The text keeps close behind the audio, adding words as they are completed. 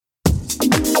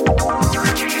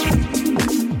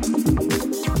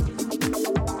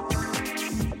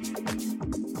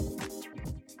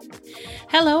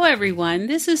Hello, everyone.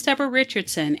 This is Deborah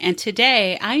Richardson, and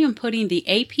today I am putting the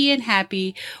AP in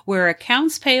Happy, where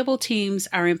accounts payable teams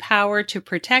are empowered to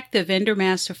protect the vendor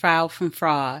master file from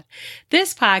fraud.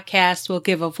 This podcast will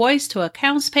give a voice to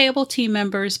accounts payable team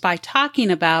members by talking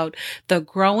about the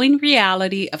growing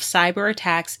reality of cyber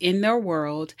attacks in their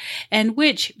world and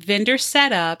which vendor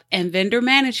setup and vendor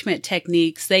management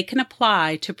techniques they can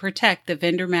apply to protect the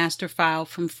vendor master file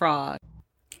from fraud.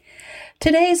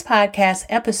 Today's podcast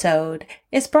episode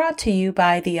is brought to you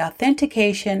by the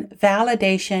Authentication,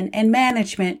 Validation, and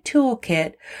Management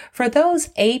Toolkit for those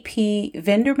AP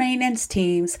vendor maintenance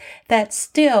teams that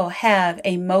still have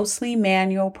a mostly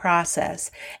manual process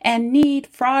and need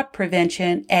fraud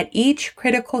prevention at each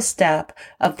critical step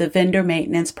of the vendor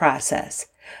maintenance process.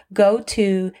 Go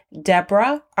to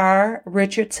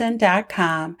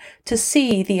deborahrrichardson.com to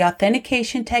see the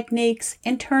authentication techniques,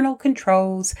 internal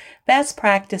controls, best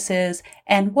practices,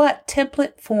 and what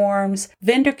template forms,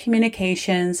 vendor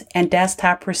communications, and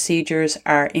desktop procedures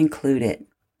are included.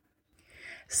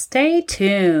 Stay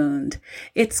tuned.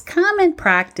 It's common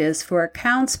practice for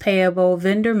accounts payable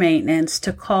vendor maintenance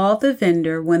to call the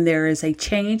vendor when there is a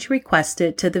change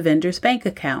requested to the vendor's bank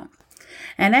account.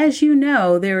 And as you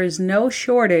know, there is no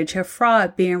shortage of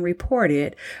fraud being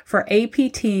reported for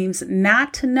AP teams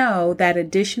not to know that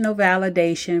additional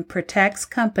validation protects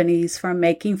companies from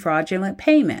making fraudulent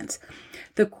payments.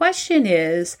 The question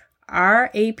is,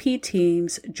 are AP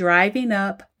teams driving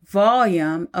up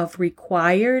volume of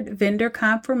required vendor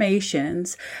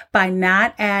confirmations by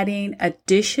not adding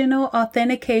additional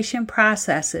authentication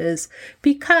processes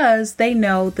because they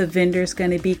know the vendor is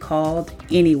going to be called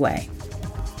anyway?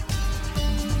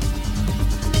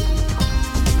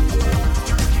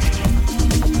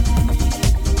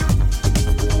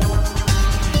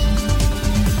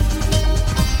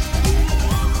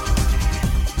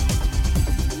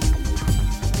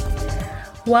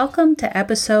 Welcome to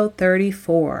episode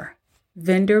 34,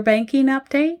 Vendor Banking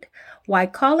Update, Why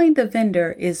Calling the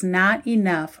Vendor is Not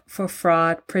Enough for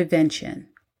Fraud Prevention.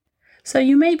 So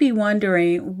you may be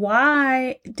wondering,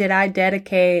 why did I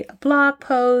dedicate a blog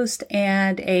post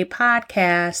and a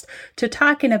podcast to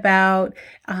talking about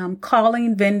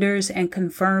calling vendors and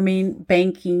confirming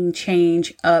banking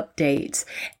change updates?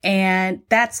 And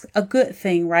that's a good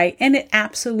thing, right? And it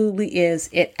absolutely is.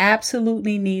 It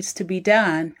absolutely needs to be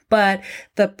done. But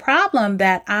the problem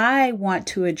that I want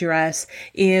to address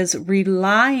is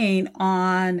relying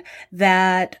on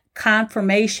that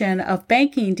confirmation of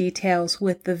banking details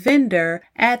with the vendor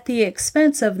at the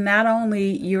expense of not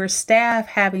only your staff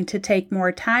having to take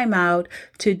more time out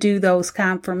to do those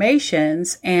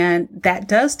confirmations, and that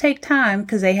does take time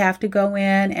because they have to go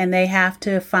in and they have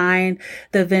to find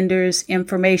the vendor's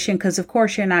information, because of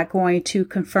course you're not going to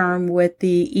confirm with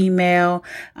the email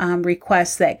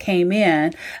request that came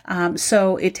in.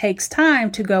 So it takes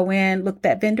time to go in, look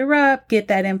that vendor up, get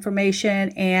that information,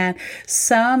 and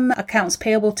some accounts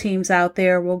payable teams out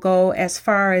there will go as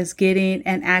far as getting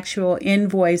an actual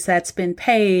invoice that's been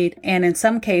paid, and in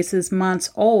some cases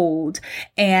months old,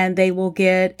 and they will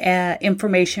get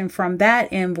information from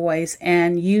that invoice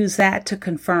and use that to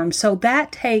confirm. So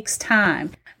that takes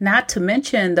time. Not to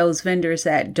mention those vendors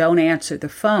that don't answer the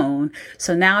phone.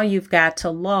 So now you've got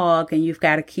to log and you've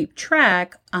got to keep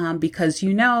track because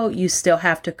you still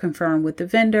have to confirm with the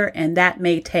vendor, and that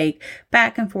may take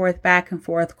back and forth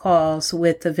calls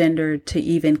with the vendor to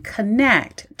even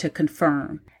connect to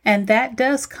confirm. And that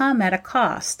does come at a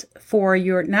cost for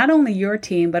not only your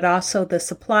team, but also the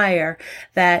supplier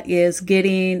that is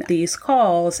getting these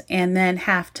calls and then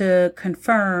have to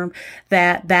confirm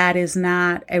that that is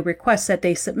not a request that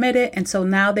they submitted. And so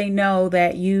now they know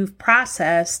that you've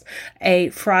processed a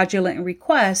fraudulent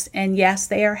request. And yes,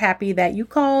 they are happy that you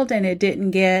called and it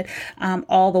didn't get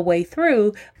all the way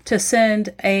through to send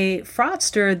a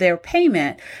fraudster their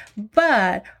payment.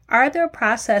 But are there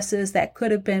processes that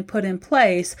could have been put in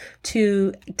place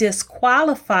to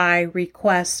disqualify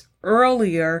requests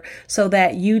earlier so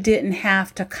that you didn't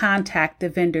have to contact the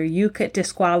vendor? You could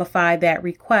disqualify that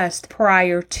request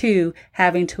prior to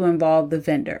having to involve the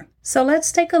vendor. So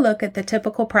let's take a look at the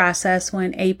typical process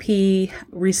when AP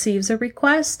receives a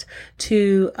request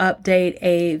to update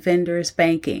a vendor's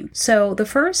banking. So the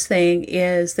first thing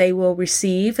is they will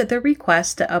receive the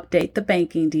request to update the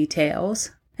banking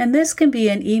details. And this can be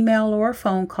an email or a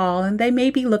phone call, and they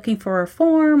may be looking for a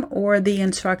form or the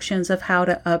instructions of how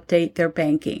to update their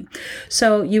banking.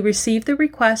 So you receive the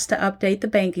request to update the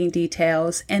banking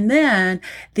details, and then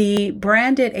the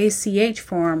branded ACH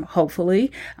form,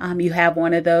 hopefully you have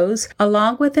one of those,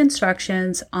 along with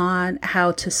instructions on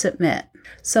how to submit.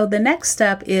 So the next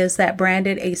step is that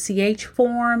branded ACH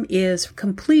form is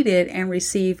completed and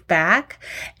received back.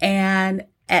 And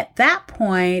at that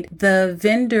point, the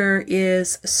vendor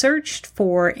is searched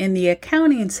for in the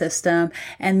accounting system.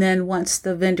 And then once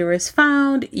the vendor is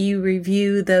found, you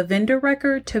review the vendor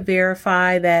record to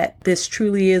verify that this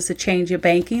truly is a change of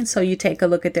banking. So you take a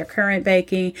look at their current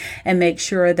banking and make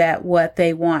sure that what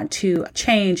they want to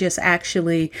change is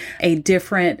actually a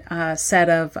different set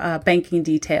of banking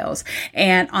details.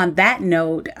 And on that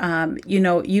note,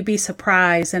 you'd be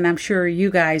surprised, and I'm sure you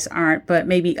guys aren't, but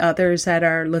maybe others that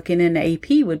are looking into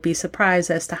AP would be surprised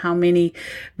as to how many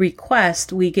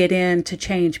requests we get in to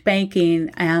change banking,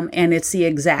 and it's the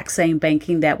exact same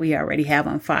banking that we already have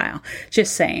on file.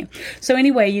 Just saying. So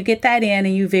anyway, you get that in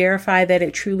and you verify that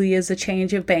it truly is a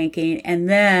change of banking, and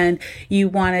then you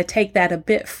want to take that a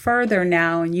bit further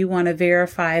now, and you want to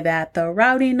verify that the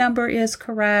routing number is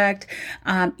correct,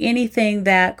 anything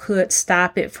that could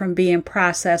stop it from being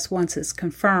processed once it's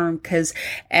confirmed, because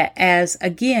as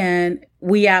again,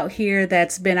 we out here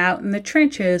that's been out in the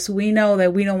trenches, we know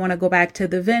that we don't want to go back to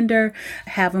the vendor,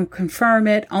 have them confirm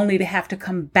it, only to have to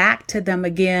come back to them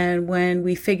again when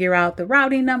we figure out the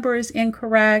routing number is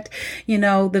incorrect.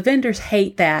 The vendors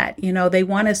hate that. They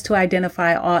want us to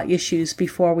identify all issues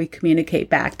before we communicate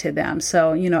back to them.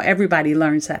 So, everybody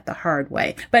learns that the hard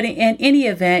way. But in any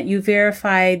event, you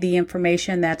verify the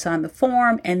information that's on the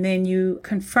form, and then you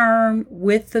confirm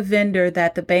with the vendor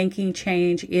that the banking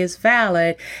change is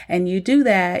valid, and you do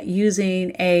that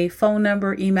using a phone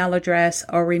number, email address,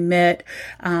 or remit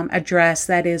address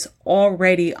that is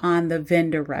already on the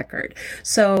vendor record.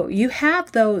 So you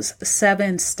have those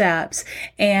 7 steps.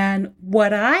 And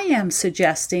what I am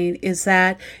suggesting is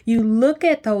that you look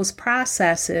at those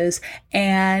processes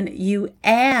and you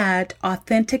add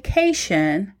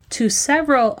authentication to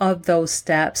several of those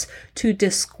steps to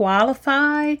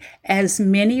disqualify as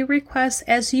many requests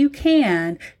as you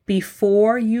can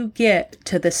before you get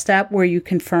to the step where you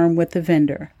confirm with the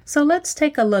vendor. So let's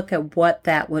take a look at what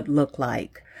that would look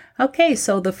like. Okay,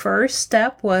 so the first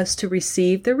step was to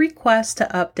receive the request to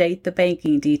update the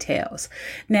banking details.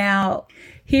 Now,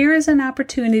 here is an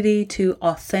opportunity to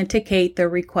authenticate the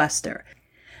requester.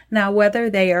 Now, whether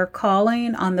they are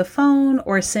calling on the phone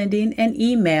or sending an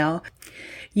email,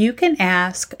 you can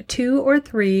ask 2 or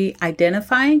 3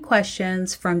 identifying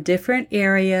questions from different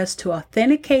areas to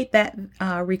authenticate that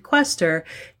requester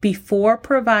before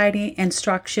providing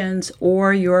instructions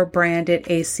or your branded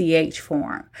ACH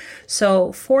form.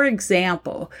 So, for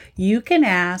example, you can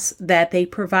ask that they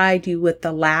provide you with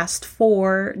the last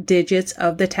 4 digits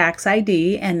of the tax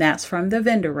ID, and that's from the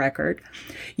vendor record.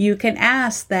 You can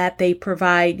ask that they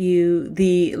provide you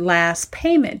the last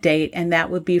payment date, and that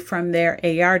would be from their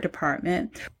AR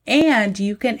department. And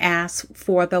you can ask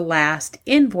for the last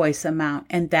invoice amount,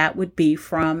 and that would be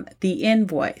from the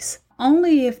invoice.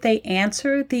 Only if they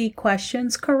answer the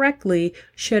questions correctly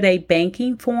should a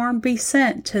banking form be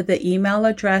sent to the email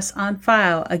address on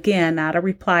file. Again, not a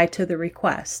reply to the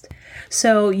request.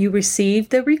 So you received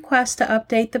the request to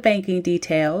update the banking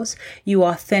details, you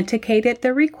authenticated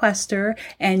the requester,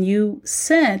 and you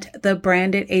sent the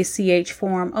branded ACH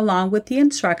form along with the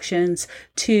instructions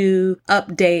to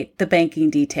update the banking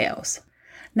details.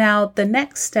 Now, the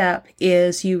next step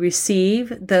is you receive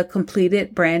the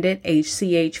completed branded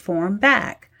ACH form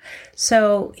back.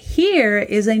 So here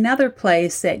is another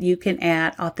place that you can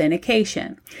add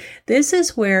authentication. This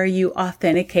is where you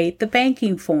authenticate the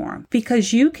banking form,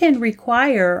 because you can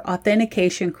require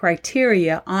authentication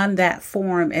criteria on that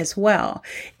form as well.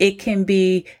 It can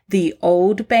be the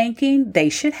old banking, they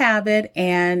should have it.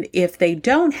 And if they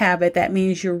don't have it, that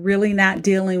means you're really not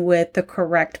dealing with the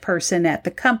correct person at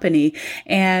the company.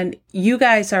 And you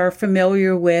guys are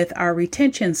familiar with our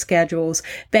retention schedules.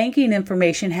 Banking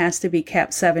information has to be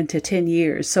kept 7 to 10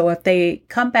 years. So if they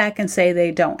come back and say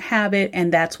they don't have it,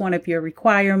 and that's one of your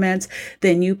requirements,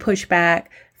 then you push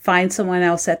back, find someone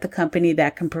else at the company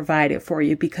that can provide it for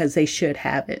you, because they should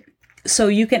have it. So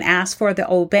you can ask for the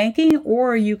old banking,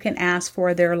 or you can ask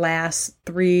for their last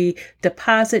 3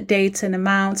 deposit dates and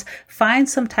amounts. Find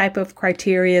some type of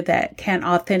criteria that can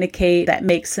authenticate, that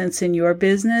makes sense in your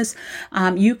business.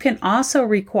 You can also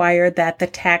require that the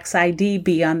tax ID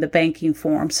be on the banking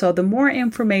form. So the more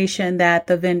information that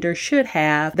the vendor should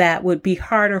have that would be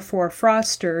harder for a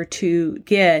fraudster to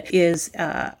get is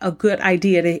a good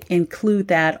idea to include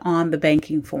that on the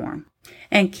banking form.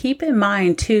 And keep in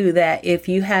mind, too, that if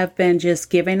you have been just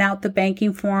giving out the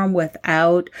banking form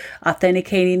without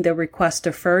authenticating the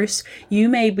requester first, you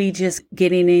may be just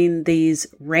getting in these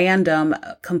random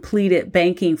completed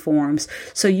banking forms.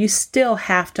 So you still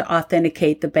have to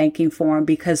authenticate the banking form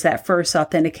because that first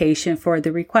authentication for the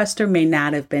requester may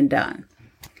not have been done.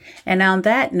 And on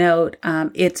that note,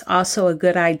 it's also a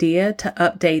good idea to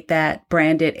update that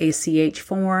branded ACH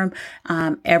form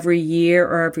every year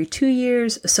or every 2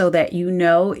 years so that you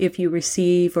know if you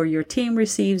receive or your team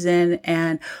receives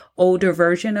an older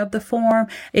version of the form,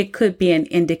 it could be an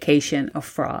indication of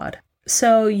fraud.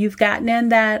 So you've gotten in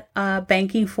that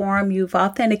banking form, you've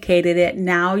authenticated it.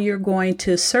 Now you're going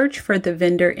to search for the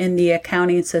vendor in the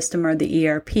accounting system or the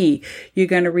ERP. You're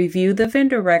going to review the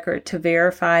vendor record to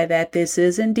verify that this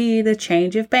is indeed a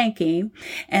change of banking.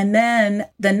 And then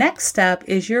the next step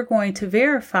is you're going to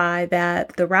verify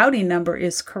that the routing number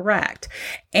is correct.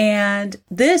 And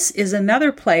this is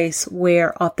another place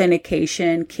where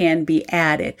authentication can be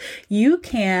added. You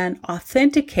can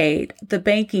authenticate the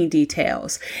banking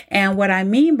details. And what I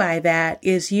mean by that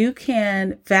is you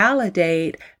can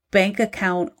validate bank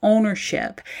account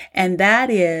ownership, and that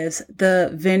is the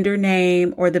vendor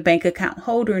name or the bank account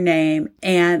holder name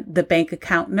and the bank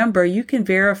account number. You can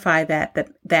verify that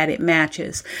it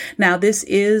matches. Now, this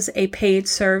is a paid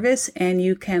service, and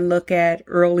you can look at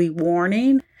early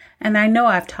warning. And I know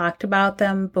I've talked about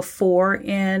them before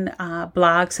in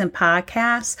blogs and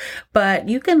podcasts, but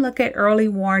you can look at Early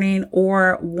Warning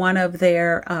or one of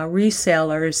their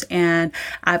resellers. And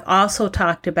I've also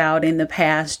talked about in the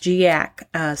past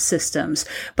GIAC systems,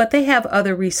 but they have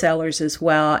other resellers as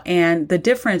well. And the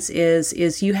difference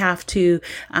is you have to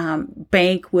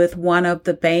bank with one of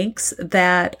the banks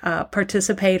that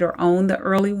participate or own the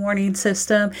Early Warning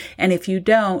system. And if you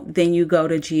don't, then you go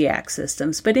to GIAC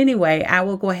systems. But anyway, I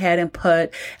will go ahead and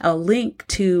put a link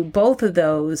to both of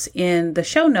those in the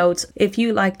show notes if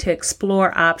you like to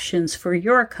explore options for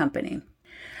your company.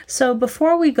 So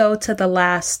before we go to the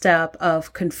last step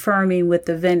of confirming with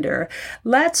the vendor,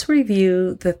 let's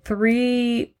review the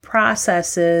 3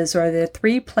 processes or the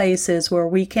 3 places where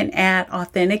we can add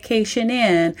authentication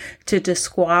in to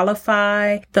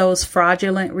disqualify those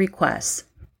fraudulent requests.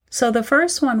 So the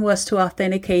first one was to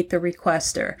authenticate the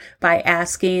requester by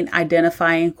asking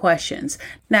identifying questions.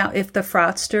 Now, if the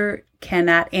fraudster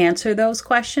cannot answer those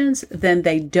questions, then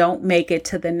they don't make it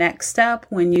to the next step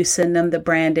when you send them the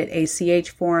branded ACH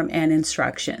form and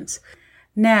instructions.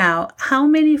 Now, how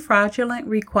many fraudulent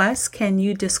requests can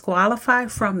you disqualify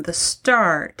from the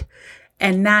start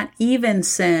and not even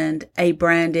send a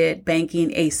branded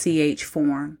banking ACH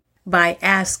form? By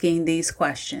asking these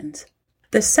questions.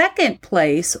 The second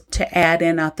place to add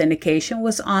in authentication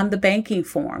was on the banking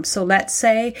form. So let's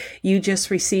say you just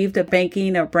received a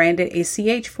banking or branded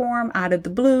ACH form out of the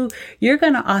blue. You're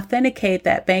going to authenticate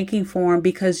that banking form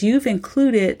because you've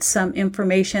included some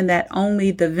information that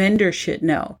only the vendor should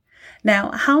know.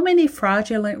 Now, how many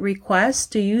fraudulent requests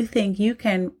do you think you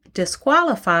can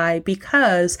disqualify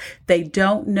because they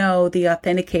don't know the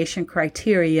authentication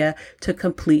criteria to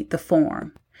complete the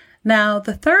form? Now,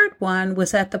 the third one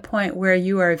was at the point where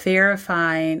you are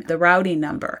verifying the routing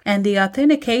number, and the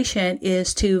authentication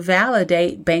is to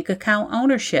validate bank account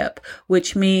ownership,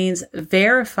 which means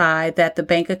verify that the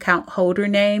bank account holder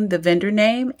name, the vendor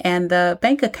name, and the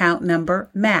bank account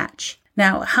number match.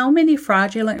 Now, how many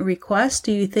fraudulent requests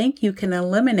do you think you can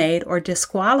eliminate or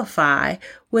disqualify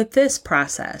with this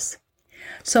process?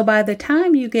 So by the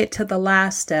time you get to the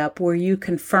last step where you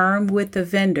confirm with the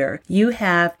vendor, you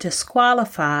have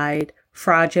disqualified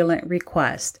fraudulent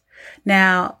requests.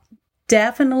 Now,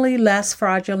 definitely less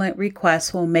fraudulent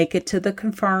requests will make it to the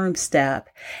confirm step.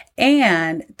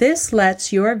 And this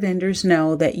lets your vendors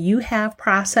know that you have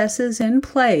processes in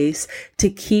place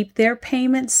to keep their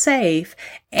payments safe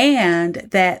and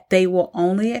that they will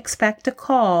only expect a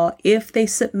call if they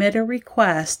submit a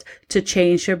request to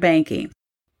change their banking.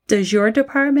 Does your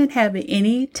department have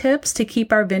any tips to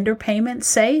keep our vendor payments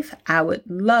safe? I would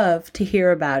love to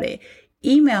hear about it.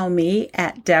 Email me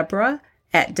at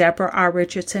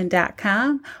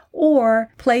Deborah@DeborahRRichardson.com or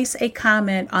place a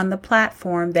comment on the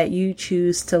platform that you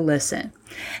choose to listen.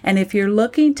 And if you're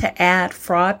looking to add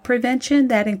fraud prevention,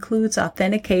 that includes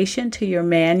authentication to your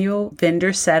manual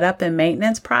vendor setup and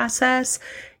maintenance process,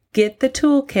 get the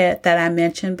toolkit that I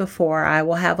mentioned before. I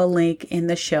will have a link in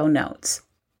the show notes.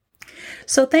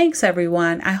 So thanks,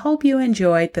 everyone. I hope you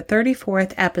enjoyed the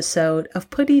 34th episode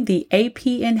of Putting the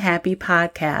AP in Happy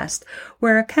podcast,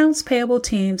 where accounts payable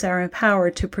teams are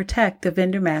empowered to protect the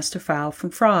vendor master file from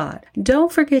fraud.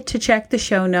 Don't forget to check the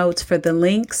show notes for the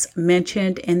links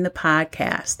mentioned in the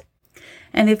podcast.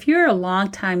 And if you're a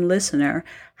longtime listener,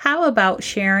 How about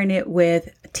sharing it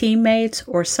with teammates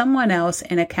or someone else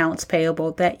in accounts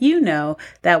payable that you know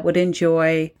that would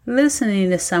enjoy listening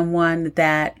to someone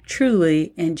that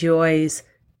truly enjoys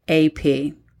AP?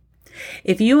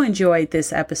 If you enjoyed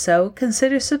this episode,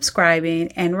 consider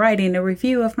subscribing and writing a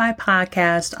review of my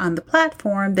podcast on the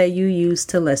platform that you use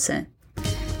to listen.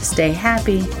 Stay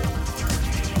happy.